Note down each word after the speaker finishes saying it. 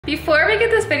Before we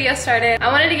get this video started,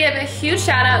 I wanted to give a huge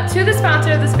shout out to the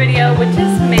sponsor of this video, which is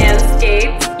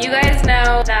Manscaped. You guys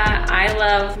know that I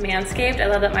love Manscaped. I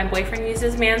love that my boyfriend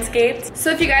uses Manscaped.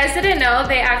 So if you guys didn't know,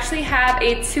 they actually have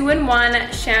a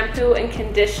 2-in-1 shampoo and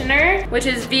conditioner, which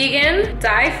is vegan,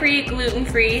 dye-free,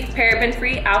 gluten-free,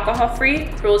 paraben-free, alcohol-free,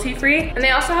 cruelty-free. And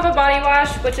they also have a body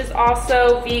wash, which is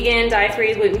also vegan,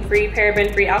 dye-free, gluten-free,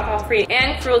 paraben-free, alcohol-free,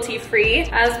 and cruelty-free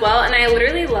as well. And I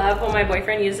literally love when my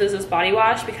boyfriend uses this body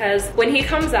wash because when he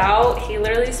comes out, he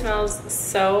literally smells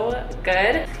so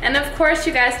good. And of course,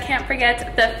 you guys can't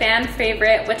forget the fan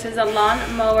favorite, which is a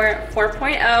lawnmower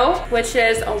 4.0, which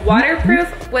is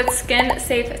waterproof with skin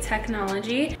safe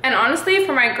technology. And honestly,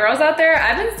 for my girls out there,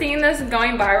 I've been seeing this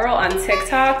going viral on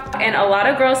TikTok, and a lot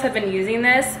of girls have been using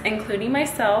this, including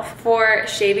myself, for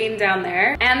shaving down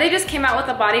there. And they just came out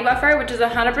with a body buffer, which is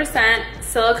 100%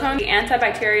 silicone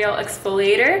antibacterial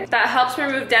exfoliator that helps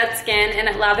remove dead skin, and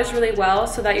it lathers really well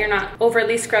so that you're not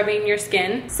overly scrubbing your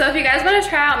skin. So if you guys want to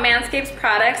try out Manscaped's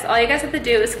products, all you guys have to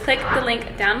do is click the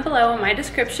link down below in my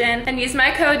description and use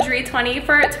my code Dree20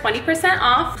 for 20%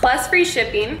 off plus free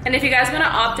shipping. And if you guys want to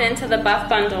opt into the buff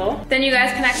bundle, then you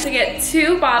guys can actually get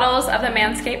 2 bottles of the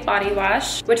Manscaped body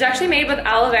wash, which is actually made with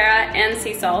aloe vera and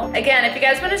sea salt. Again, if you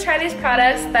guys want to try these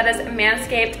products, that is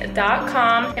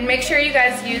manscaped.com, and make sure you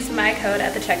guys use my code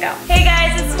at the checkout. Hey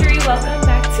guys, it's Dree. Welcome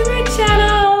back to my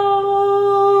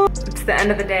channel. It's the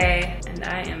end of the day and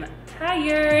I am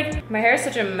tired. My hair is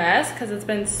such a mess because it's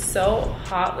been so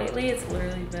hot lately. It's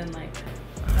literally been like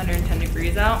 110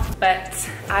 degrees out. But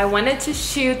I wanted to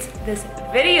shoot this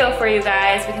video for you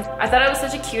guys because I thought it was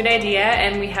such a cute idea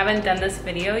and we haven't done this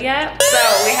video yet.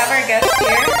 So we have our guest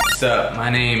here. What's up?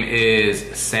 My name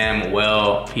is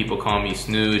Samuel. People call me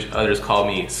Snooge. Others call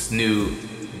me Snoo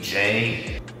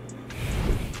J.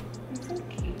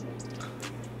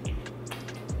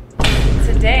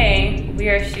 Today, we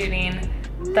are shooting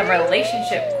the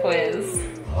relationship quiz.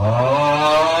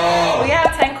 Oh. We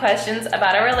have 10 questions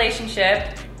about our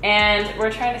relationship, and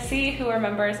we're trying to see who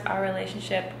remembers our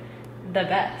relationship the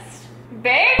best.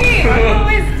 Baby, why do you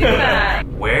always do that?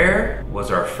 Where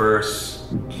was our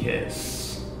first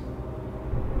kiss?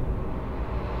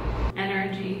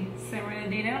 NRG, San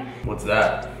Bernardino. What's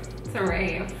that? It's a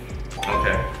rave.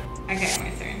 Okay. Okay,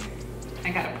 my turn. I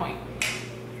got a point.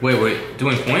 Wait,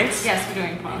 doing points? Yes, we're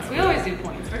doing points. We always do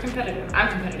points. We're competitive. I'm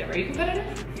competitive. Are you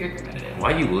competitive? You're competitive.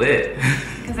 Why you lit?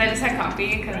 Because I just had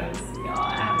coffee because, y'all,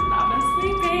 I have not been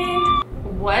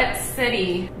sleeping. What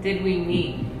city did we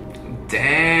meet?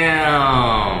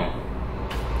 Damn.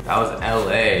 That was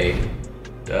LA.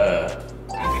 Duh.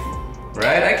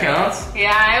 Right? That counts.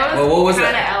 Yeah, it was, well, what was kind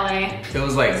of that? LA. It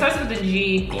was like... It starts with a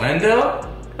G. Glendale?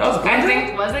 That was Glendale? I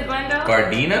think, was it Glendale?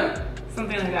 Gardena?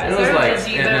 Something like that. It was like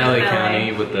G, in LA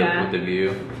County with the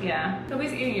view. Yeah.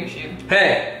 Nobody's eating your shoe.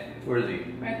 Hey! Where is he?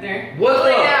 Right there. What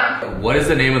Lay down. What is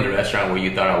the name of the restaurant where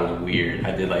you thought I was weird?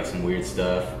 I did like some weird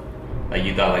stuff. Like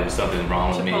you thought like there's something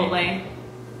wrong with me. Chipotle.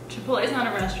 Chipotle is not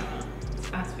a restaurant. It's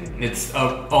fast food. It's,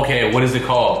 okay, what is it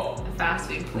called? A fast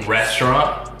food place.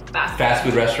 Restaurant? Fast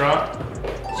food restaurant?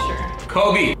 Sure.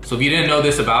 Kobe. So if you didn't know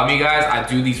this about me, guys, I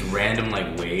do these random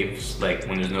like waves. Like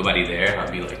when there's nobody there,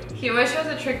 I'll be like. He always tries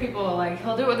to trick people. Like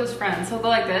he'll do it with his friends. He'll go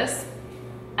like this.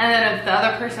 And then if the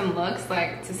other person looks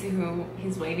like to see who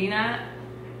he's waving at,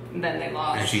 then they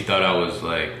lost. And she thought I was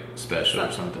like special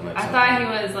or something like that. I thought he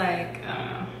was like,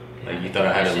 like you thought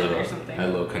I had a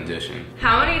little condition.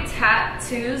 How many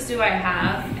tattoos do I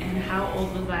have, and how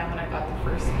old was I when I got the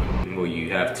first one? Well,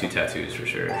 you have 2 tattoos for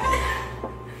sure.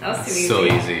 That was too easy. So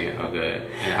easy, okay.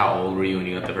 And how old were you when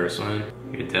you got the first one?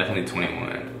 You're definitely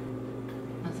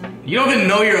 21. Was I? You don't even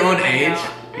know your own age?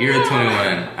 You're at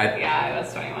 21. Yeah, I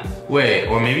was 21. Wait,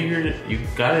 or maybe you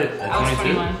got it at 22? I was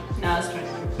 21. No, I was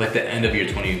 21. Like the end of your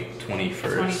 21st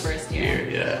 21st year.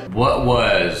 Yeah. What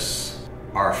was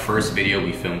our first video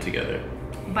we filmed together?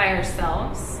 By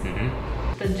ourselves.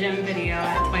 Mm-hmm. The gym video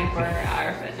at 24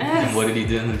 Hour Fitness. And what did he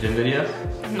do in the gym video?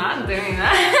 I'm not doing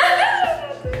that.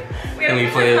 Can we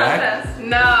play that?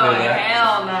 No,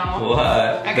 hell no.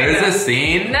 What? Okay, There's a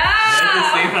scene. No! There's a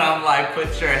scene where I'm like,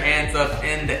 put your hands up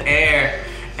in the air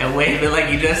and wave it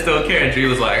like you just don't care. And Dree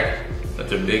was like,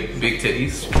 that's a big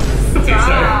titties.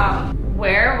 Stop.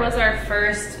 Where was our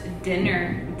first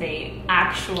dinner date?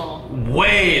 Actual.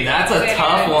 Wait, that's a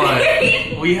tough one.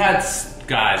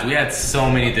 Guys, we had so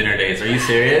many dinner dates. Are you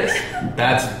serious?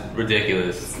 That's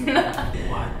ridiculous.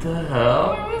 What the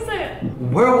hell? Where was it?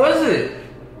 Where was it?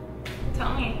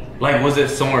 Tell me. Like, was it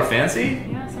somewhere fancy?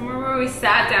 Yeah, somewhere where we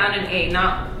sat down and ate,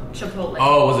 not Chipotle.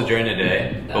 Oh, was it during the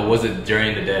day? No. But was it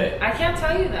during the day? I can't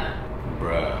tell you that.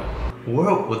 Bruh.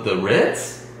 Where, with the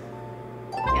Ritz?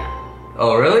 Yeah.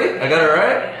 Oh, really? I got it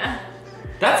right? Yeah.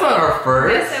 That's not our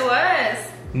first. Yes, it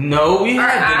was. No, we Our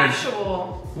had dinner.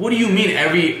 actual. What do you mean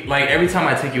every time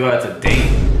I take you out, it's a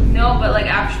date? No, but like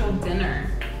actual dinner.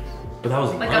 But that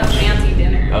was like lunch. a fancy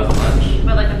dinner. That was lunch?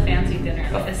 But like a fancy dinner.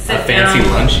 Like a sit A fancy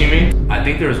down. lunch, you mean? I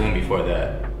think there was one before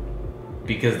that.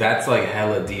 Because that's like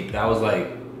hella deep. That was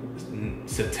like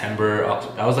September,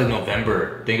 that was like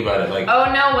November. Think about it. Like.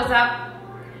 Oh no, was that?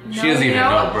 No, she doesn't even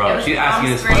know, bro. She's asking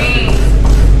this question.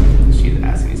 She's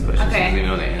asking these questions. Okay. She doesn't even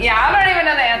know the answer. Yeah, I don't even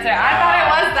know the answer. I thought it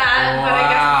was that, but I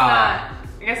guess it's not.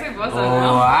 I guess we both don't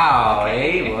know. Wow,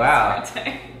 Okay. hey, wow.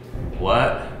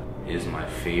 What is my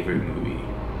favorite movie?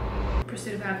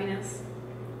 Pursuit of Happiness.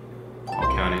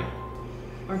 I'll count it.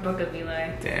 Or Book of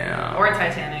Eli. Damn. Or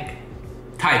Titanic.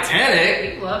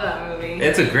 Titanic? You love that movie.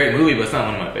 It's a great movie, but it's not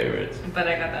one of my favorites. But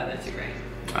I got the other two right.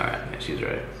 Alright, yeah, she's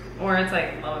right. Or it's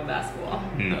like Love and Basketball.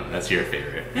 No, that's your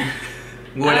favorite.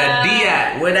 Where that D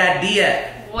at? Where that D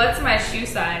at? What's my shoe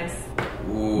size?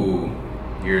 Ooh,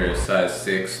 you're a size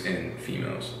 6 in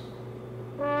females.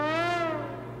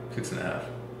 6.5.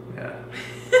 Yeah.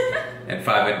 And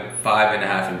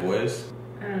 5.5 in boys?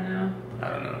 I don't know. I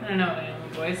don't know. I don't know what I am in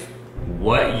boys.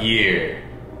 What year?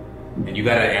 And you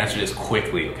gotta answer this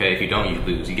quickly, okay? If you don't, you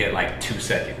lose. You get like 2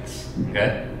 seconds,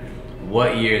 okay?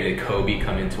 What year did Kobe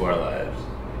come into our lives?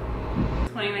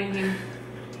 2019.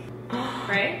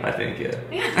 Right? I think, yeah.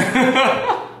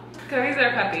 Yeah. Kobe's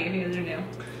our puppy. If you guys are new.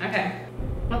 Okay.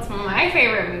 What's my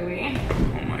favorite movie?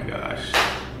 Oh my gosh.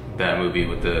 That movie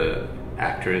with the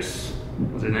actress.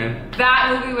 What's her name?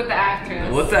 That movie with the actress.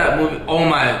 What's that movie? Oh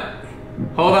my.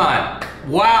 Hold on.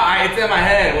 Wow, it's in my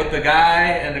head with the guy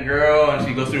and the girl and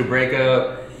she goes through a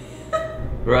breakup.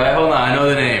 Right, hold on, I know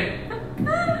the name.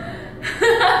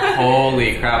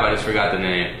 Holy crap, I just forgot the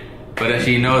name. But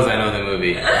she knows I know the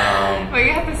movie. Well,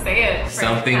 you have to say it.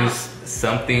 Something's,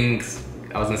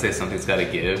 I was gonna say something's gotta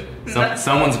give.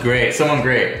 Someone's great, someone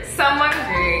great. Someone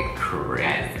great.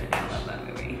 Correct. Yes, I love that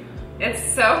movie. It's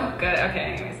so good.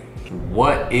 Okay, anyways.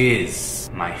 What is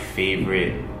my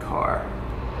favorite car?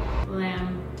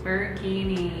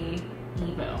 Lamborghini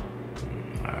Evo.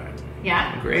 Alright.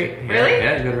 Yeah? Great. Yeah, Really?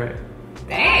 Yeah, you got it right.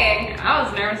 Dang, I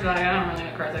was nervous about it. I don't really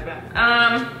know cars like that.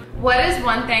 What is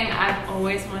one thing I've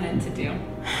always wanted to do?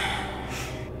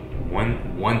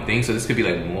 One thing, so this could be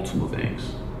like multiple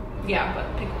things. Yeah, but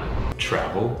pick one.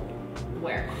 Travel.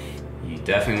 Where? You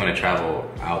definitely want to travel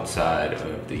outside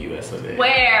of the US of A.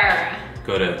 Where?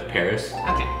 Go to Paris.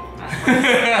 Okay.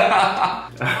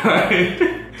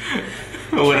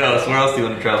 What else? Where else do you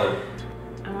want to travel?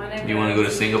 I want to. Do you want to go to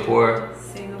Singapore?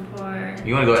 Singapore.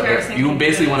 You want to go? You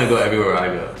basically want to go everywhere I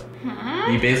go.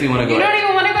 You basically want to go. You don't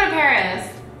even want to go to Paris.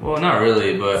 Well, not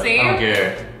really, but See? I don't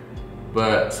care.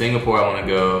 But Singapore, I want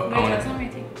to go. Wait, I want that's to. not my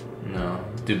thing. No,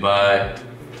 Dubai.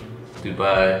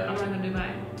 I want to go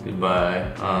to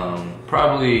Dubai.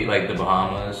 Probably like the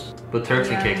Bahamas, but Turks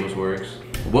and Caicos works.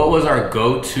 What was our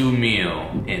go-to meal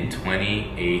in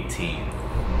 2018?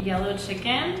 Yellow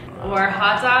chicken, or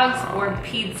hot dogs, or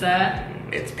pizza.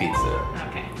 It's pizza.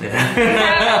 Okay.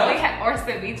 Yeah. Or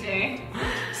ceviche.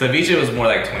 Ceviche was more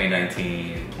like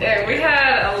 2019. There, we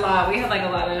had a lot. We had like a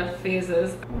lot of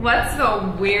phases. What's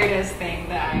the weirdest thing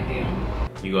that I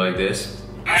do? You go like this.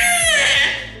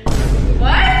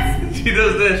 What? She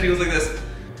does this. She goes like this.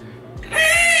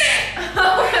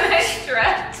 Oh, when I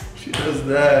stretch. She does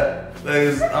that.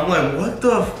 I'm like, what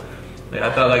the? Like,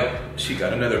 I thought like she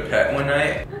got another pet one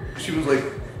night. She was like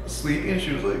sleeping and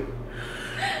she was like.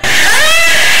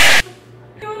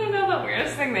 You want to know the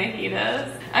weirdest thing that he does?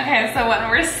 Okay, so when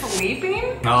we're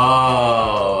sleeping.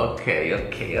 Oh, okay.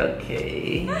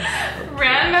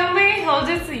 Randomly, he'll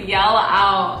just yell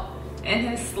out in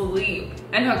his sleep,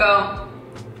 and he'll go.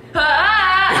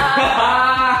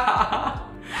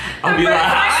 I'll be like.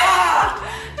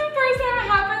 The first time it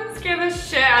happened scared the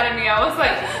shit out of me. I was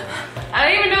like, I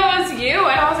didn't even know it was you,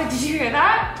 and I was like, did you hear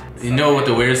that? You know what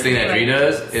the weirdest thing that Dree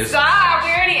does is? Stop! We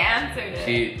already answered it.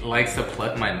 She likes to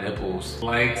pluck my nipples.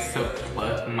 Likes to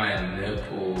pluck my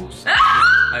nipples.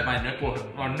 Like my nipple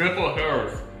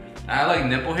hairs. I like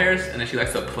nipple hairs, and then she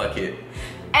likes to pluck it.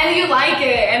 And you like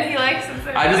it, and he likes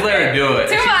it. I just let her do it.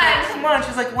 Too She's much. Like, come on,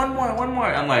 she's like, one more.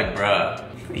 I'm like, bruh,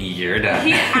 you're done.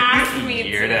 He asked me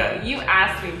You're to. done. You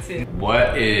asked me to.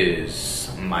 What is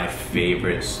my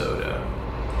favorite soda?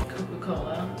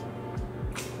 Coca-Cola.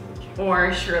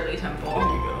 Or Shirley Temple. There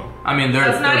you go. I mean,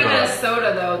 That's not even both. a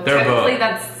soda though. They're Technically, both.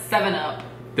 that's 7-Up.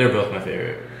 They're both my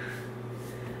favorite.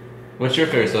 What's your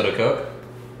favorite soda, Coke?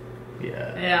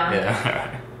 Yeah. Yeah.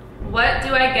 Yeah. What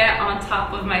do I get on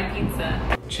top of my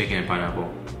pizza? Chicken and pineapple.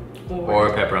 Or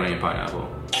pepperoni and pineapple.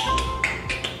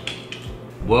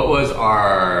 What was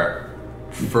our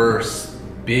first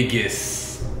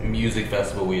biggest music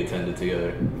festival we attended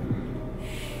together?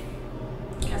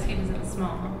 Cascade isn't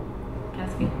small, huh?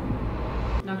 Cascade?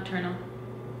 Nocturnal.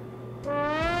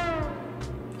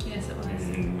 Yes, it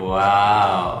was.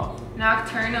 Wow.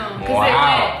 Nocturnal.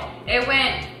 Wow. It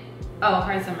went. Oh,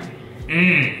 Hard Summer.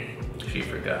 She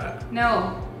forgot.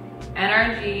 No.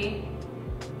 NRG.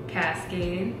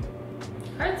 Cascade.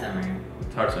 Hard Summer.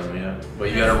 It's Hard Summer, yeah. But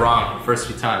you got it wrong first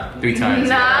 3 times.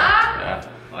 Nah. Yeah.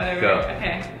 Whatever. Go.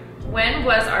 Okay. When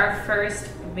was our first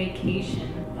vacation?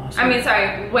 Oh, I mean,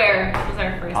 sorry. Where was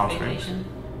our first Palm vacation?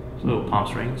 So Palm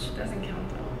Springs. Doesn't count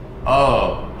though.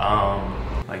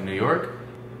 Oh, like New York?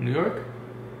 New York?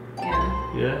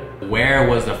 Yeah. Yeah. Where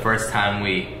was the first time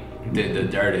we did the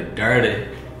dirty,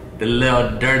 the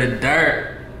little dirty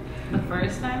dirt? The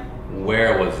first time?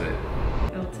 Where was it?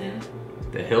 Hilton.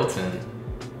 The Hilton.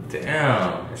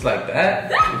 Damn, it's like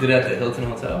that? You did it at the Hilton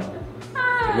Hotel?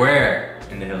 Where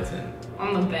in the Hilton?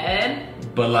 On the bed?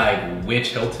 But like, which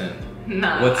Hilton?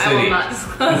 No, What city? I will not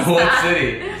disclose What that.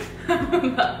 city? I will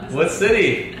not disclose. What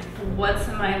city? What's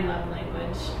my love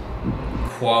language?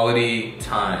 Quality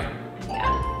time.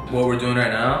 Yeah. What we're doing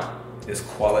right now is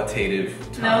qualitative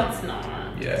time. No, it's not.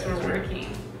 Yeah, Because we're working.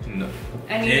 No.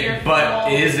 I need your But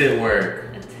full is it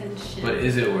work? attention. But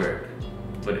is it work?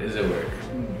 But is it work?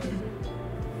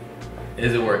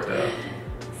 Is it work though?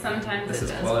 Sometimes This it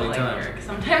is does quality feel like time. work.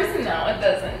 Sometimes no, it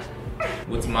doesn't.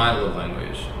 What's my love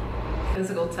language?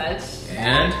 Physical touch.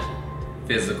 And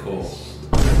physical.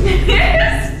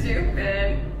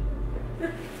 Stupid.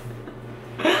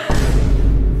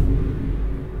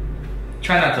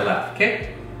 Try not to laugh,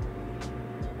 okay?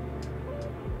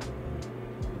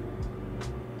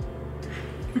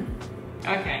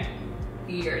 Okay.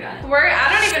 You're done.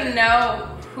 I don't even know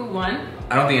who won.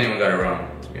 I don't think anyone got it wrong,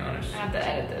 to be honest. I have to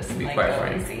edit this To and be like quite go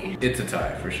and frank. see. It's a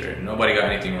tie for sure. Nobody got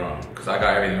anything wrong. Because I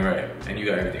got everything right. And you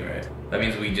got everything right. That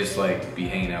means we just like be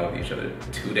hanging out with each other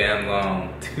too damn long.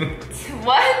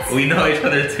 What? We know each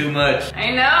other too much.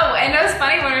 I know. And it was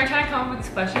funny when we were trying to come up with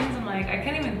these questions. I'm like, I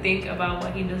can't even think about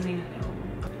what he doesn't even know.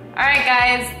 Alright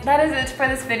guys, that is it for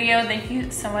this video. Thank you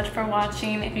so much for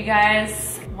watching. If you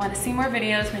guys want to see more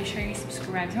videos, make sure you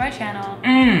subscribe to my channel.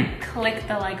 Click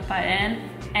the like button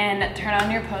and turn on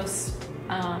your posts.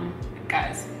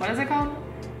 Guys, what is it called?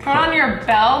 Turn on your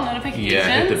bell notifications.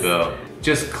 Yeah, hit the bell.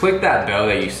 Just click that bell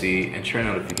that you see and turn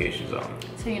notifications on.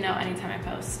 So you know anytime I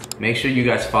post. Make sure you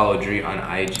guys follow Dree on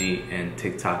IG and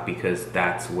TikTok because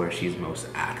that's where she's most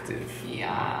active.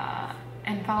 Yeah.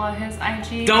 And follow his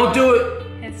IG. Don't do it!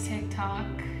 His TikTok.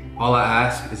 All I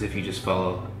ask is if you just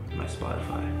follow my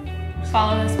Spotify.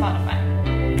 Follow his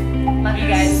Spotify. Love you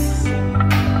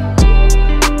guys.